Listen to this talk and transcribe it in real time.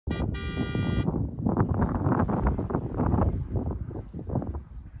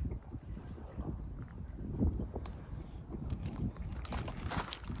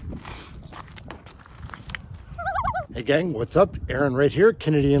gang, what's up? Aaron right here,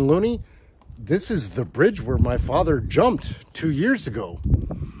 Canadian Looney. This is the bridge where my father jumped 2 years ago.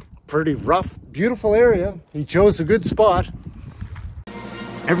 Pretty rough, beautiful area. He chose a good spot.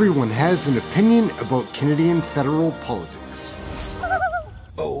 Everyone has an opinion about Canadian federal politics.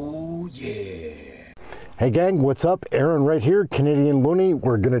 Oh yeah. Hey gang, what's up? Aaron right here, Canadian Looney.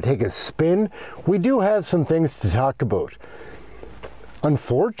 We're gonna take a spin. We do have some things to talk about.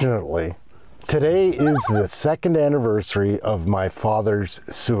 Unfortunately, today is the 2nd anniversary of my father's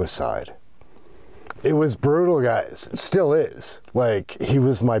suicide. It was brutal, guys. It still is. Like, he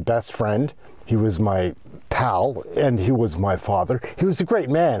was my best friend. He was my pal, and he was my father. He was a great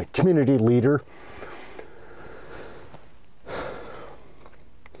man, a community leader.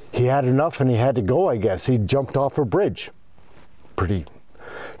 He had enough and he had to go, I guess. He jumped off a bridge. Pretty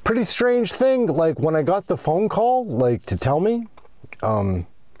strange thing. Like, when I got the phone call, like, to tell me,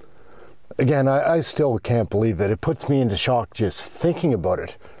 again, I still can't believe it. It puts me into shock just thinking about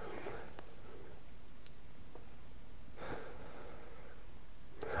it.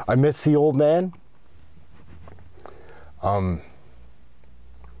 I miss the old man.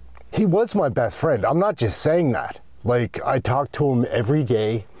 He was my best friend. I'm not just saying that. Like, I talked to him every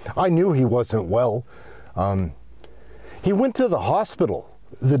day. I knew he wasn't well. He went to the hospital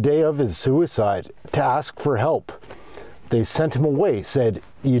the day of his suicide to ask for help. They sent him away, said,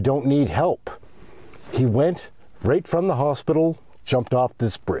 "You don't need help." He went right from the hospital, jumped off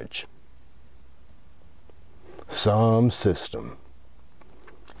this bridge. Some system.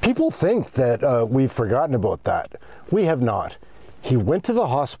 People think that we've forgotten about that. We have not. He went to the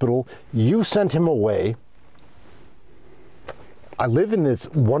hospital, you sent him away. I live in this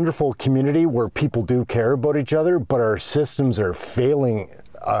wonderful community where people do care about each other, but our systems are failing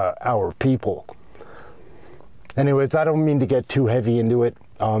our people. Anyways, I don't mean to get too heavy into it.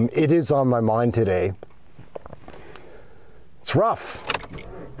 It is on my mind today. It's rough.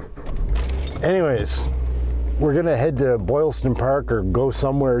 Anyways, we're gonna head to Boylston Park or go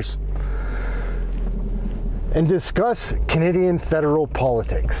somewheres and discuss Canadian federal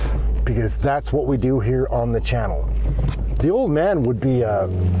politics, because that's what we do here on the channel. The old man would be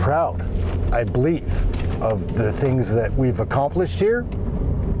proud, I believe, of the things that we've accomplished here.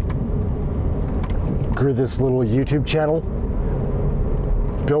 Grew this little YouTube channel,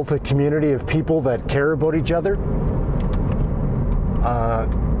 built a community of people that care about each other,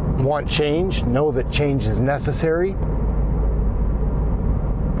 want change, know that change is necessary.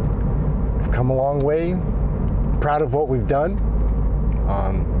 We've come a long way. Proud of what we've done.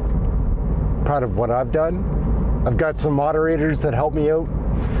 Proud of what I've done. I've got some moderators that help me out,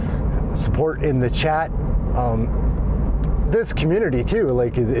 support in the chat. This community too,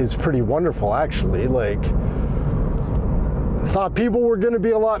 like, is pretty wonderful, actually. Like, thought people were going to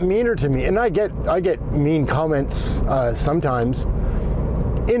be a lot meaner to me, and I get mean comments sometimes,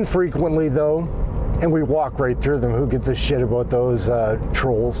 infrequently though, and we walk right through them. Who gives a shit about those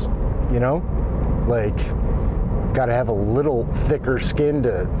trolls, you know? Like, gotta have a little thicker skin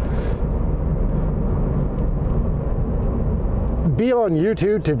to be on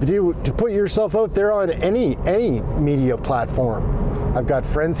YouTube, to put yourself out there on any media platform. I've got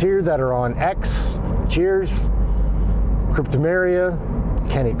friends here that are on X, Cheers, Cryptomaria,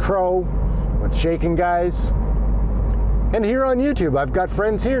 Kenny Crow, What's Shaking Guys. And here on YouTube, I've got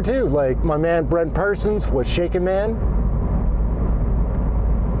friends here too, like my man Brent Parsons, What's Shaking Man.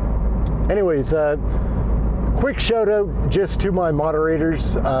 Anyways, quick shout out just to my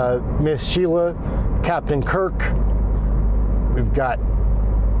moderators, Miss Sheila, Captain Kirk. We've got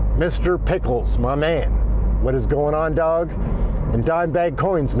Mr. Pickles, my man. What is going on, dog? And Dime Bag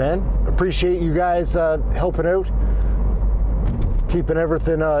Coins, man. Appreciate you guys helping out, keeping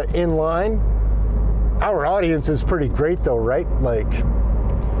everything in line. Our audience is pretty great though, right? Like,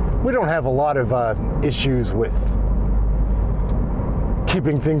 we don't have a lot of issues with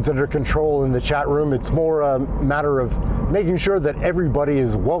keeping things under control in the chat room. It's more a matter of making sure that everybody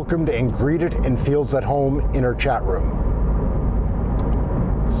is welcomed and greeted and feels at home in our chat room.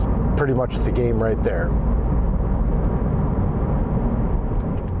 It's pretty much the game right there.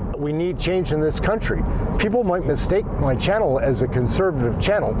 We need change in this country. People might mistake my channel as a conservative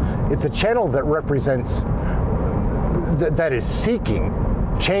channel. It's a channel that represents, that is seeking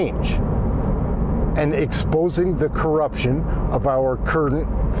change and exposing the corruption of our current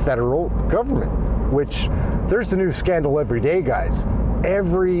federal government, which there's a new scandal every day, guys.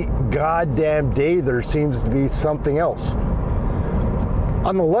 Every goddamn day there seems to be something else.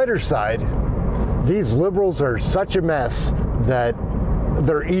 On the lighter side, these liberals are such a mess that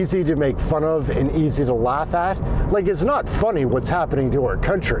they're easy to make fun of and easy to laugh at. Like, it's not funny what's happening to our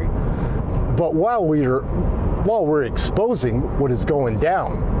country, but while we're while we're exposing what is going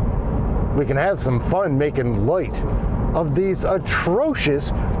down, we can have some fun making light of these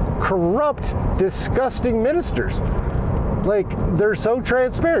atrocious, corrupt, disgusting ministers. Like, they're so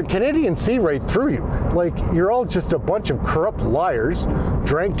transparent. Canadians see right through you. Like, you're all just a bunch of corrupt liars,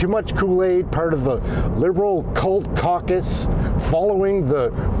 drank too much Kool-Aid, part of the liberal cult caucus, following the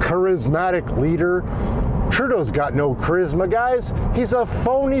charismatic leader. Trudeau's got no charisma, guys. He's a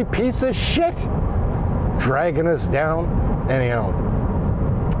phony piece of shit, dragging us down. Anyhow,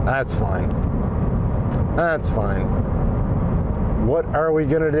 that's fine. That's fine. What are we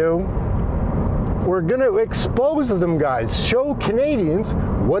gonna do? We're going to expose them, guys. Show Canadians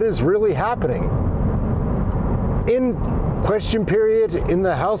what is really happening. In question period, in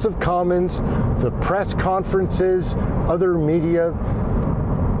the House of Commons, the press conferences, other media,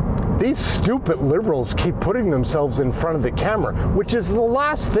 these stupid liberals keep putting themselves in front of the camera, which is the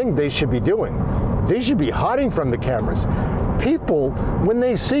last thing they should be doing. They should be hiding from the cameras. People, when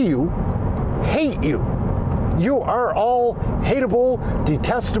they see you, hate you. You are all hateable,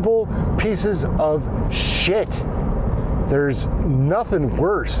 detestable pieces of shit. There's nothing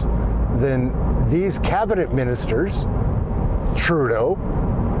worse than these cabinet ministers, Trudeau,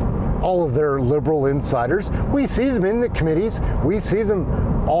 all of their liberal insiders. We see them in the committees. We see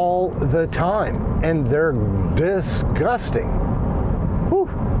them all the time, and they're disgusting. Whew.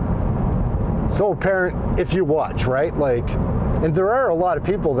 So apparent if you watch, right? Like, and there are a lot of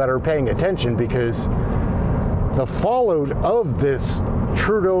people that are paying attention, because the fallout of this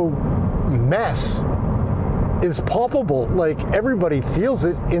Trudeau mess is palpable. Like, everybody feels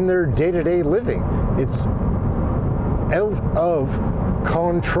it in their day-to-day living. It's out of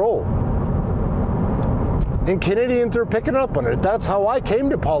control. And Canadians are picking up on it. That's how I came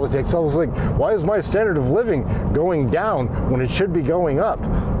to politics. I was like, why is my standard of living going down when it should be going up?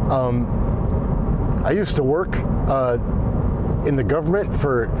 I used to work in the government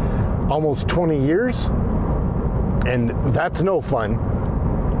for almost 20 years. And that's no fun.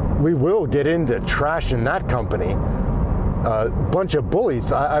 We will get into trash in that company. A bunch of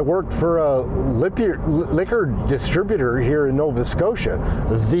bullies. I worked for a liquor distributor here in Nova Scotia,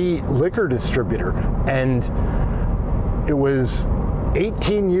 the liquor distributor, and it was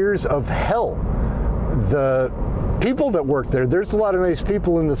 18 years of hell. The people that work there, there's a lot of nice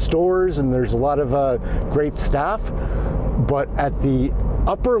people in the stores, and there's a lot of great staff, but at the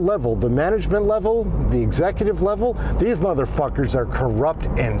upper level, the management level, the executive level, these motherfuckers are corrupt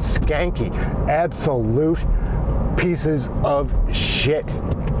and skanky. Absolute pieces of shit.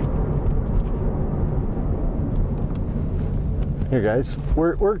 Here, guys,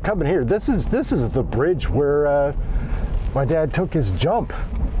 we're coming here. This is the bridge where my dad took his jump.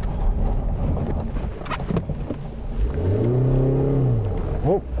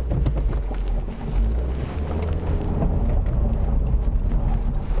 Oh.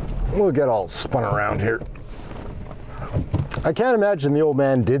 We'll get all spun around here. I can't imagine the old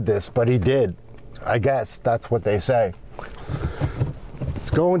man did this, but he did. I guess that's what they say. Let's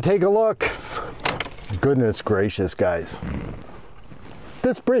go and take a look. Goodness gracious, guys.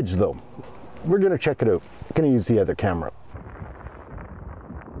 This bridge, though, we're gonna check it out. I'm gonna use the other camera.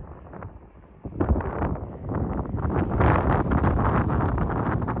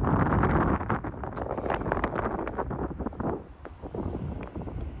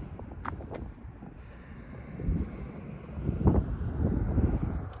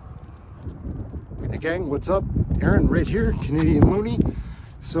 Hey gang, what's up? Aaron right here, Canadian Looney.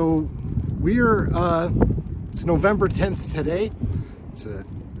 So we are, it's November 10th today. It's a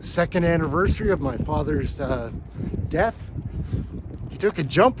second anniversary of my father's death. He took a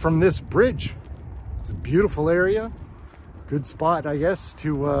jump from this bridge. It's a beautiful area. Good spot, I guess,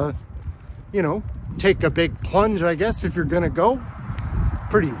 to, you know, take a big plunge, I guess, if you're gonna go.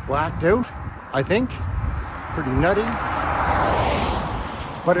 Pretty whacked out, I think. Pretty nutty.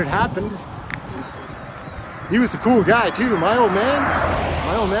 But it happened. He was a cool guy too, my old man.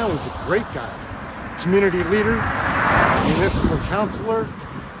 My old man was a great guy. Community leader, municipal councilor.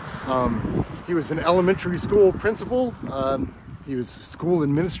 He was an elementary school principal. He was a school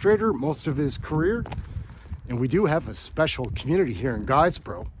administrator most of his career. And we do have a special community here in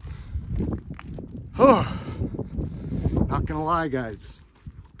Guysborough. Not gonna lie, guys.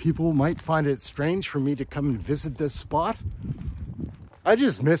 People might find it strange for me to come and visit this spot. I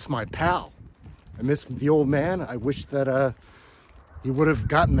just miss my pal. I miss the old man. I wish that he would have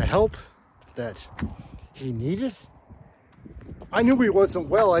gotten the help that he needed. I knew he wasn't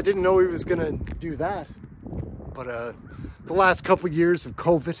well. I didn't know he was gonna do that. But the last couple of years of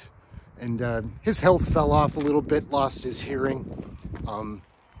COVID, and his health fell off a little bit, lost his hearing.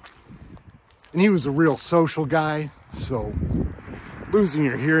 And he was a real social guy, so losing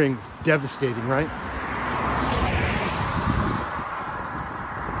your hearing, devastating, right?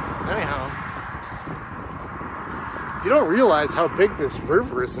 Anyhow, you don't realize how big this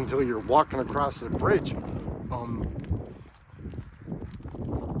river is until you're walking across the bridge.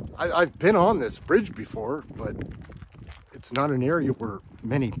 I've been on this bridge before, but it's not an area where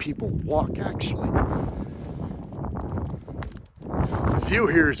many people walk, actually. The view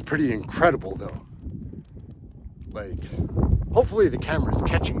here is pretty incredible, though. Like, hopefully the camera's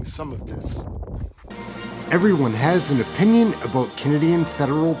catching some of this. Everyone has an opinion about Canadian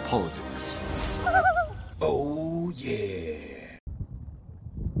federal politics. Oh, yeah.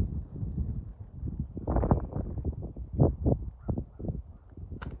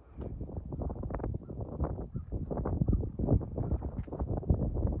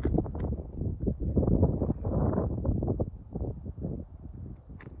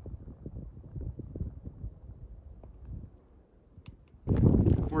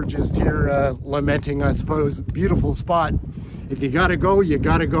 We're just here lamenting, I suppose. Beautiful spot. If you gotta go, you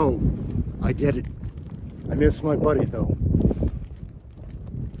gotta go. I get it. I miss my buddy though.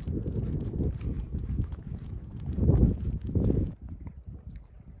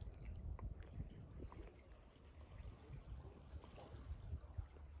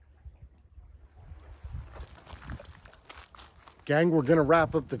 Gang, we're gonna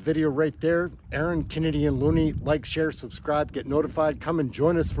wrap up the video right there. Aaron, Canadian Looney, like, share, subscribe, get notified. Come and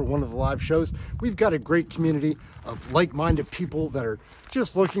join us for one of the live shows. We've got a great community of like-minded people that are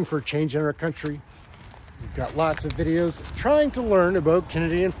just looking for change in our country. We've got lots of videos trying to learn about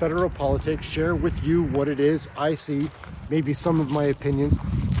Canadian federal politics, share with you what it is I see, maybe some of my opinions.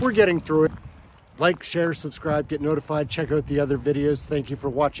 We're getting through it. Like, share, subscribe, get notified. Check out the other videos. Thank you for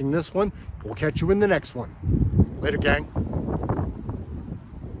watching this one. We'll catch you in the next one. Later, gang.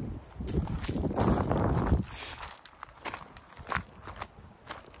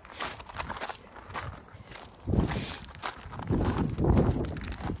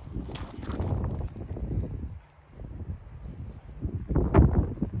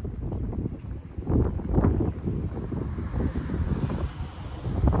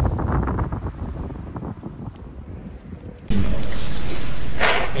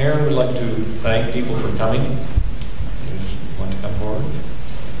 Aaron would like to thank people for coming. If you want to come forward.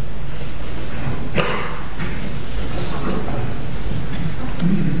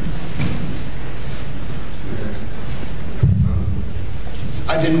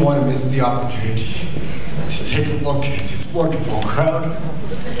 I didn't want to miss the opportunity to take a look at this wonderful crowd.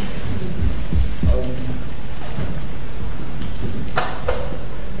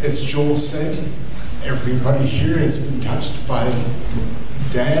 As Joel said, everybody here has been touched by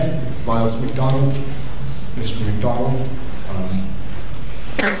Dad, Miles McDonald, Mr. McDonald.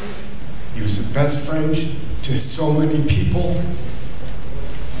 He was the best friend to so many people.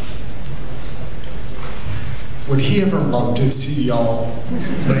 Would he ever love to see y'all?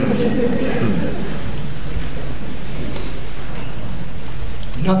 Like,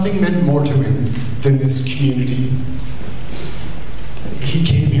 nothing meant more to him than this community. He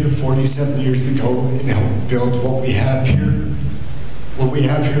came here 47 years ago and helped build what we have here. What we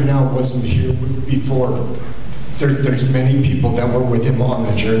have here now wasn't here before. There's many people that were with him on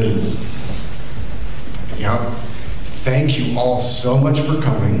the journey. Yeah. Thank you all so much for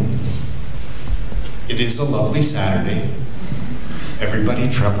coming. It is a lovely Saturday. Everybody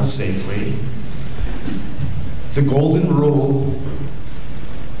travel safely. The golden rule,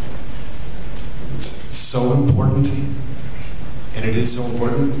 it's so important, and it is so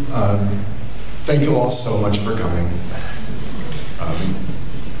important. Thank you all so much for coming.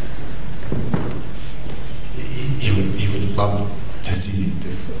 He would love to see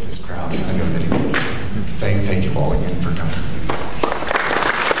this crowd. I know that he would. Thank you all again for coming.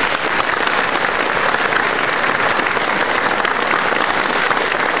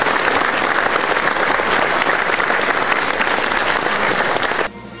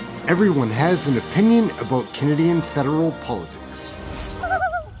 Everyone has an opinion about Canadian federal politics.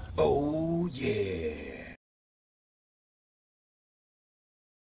 Oh.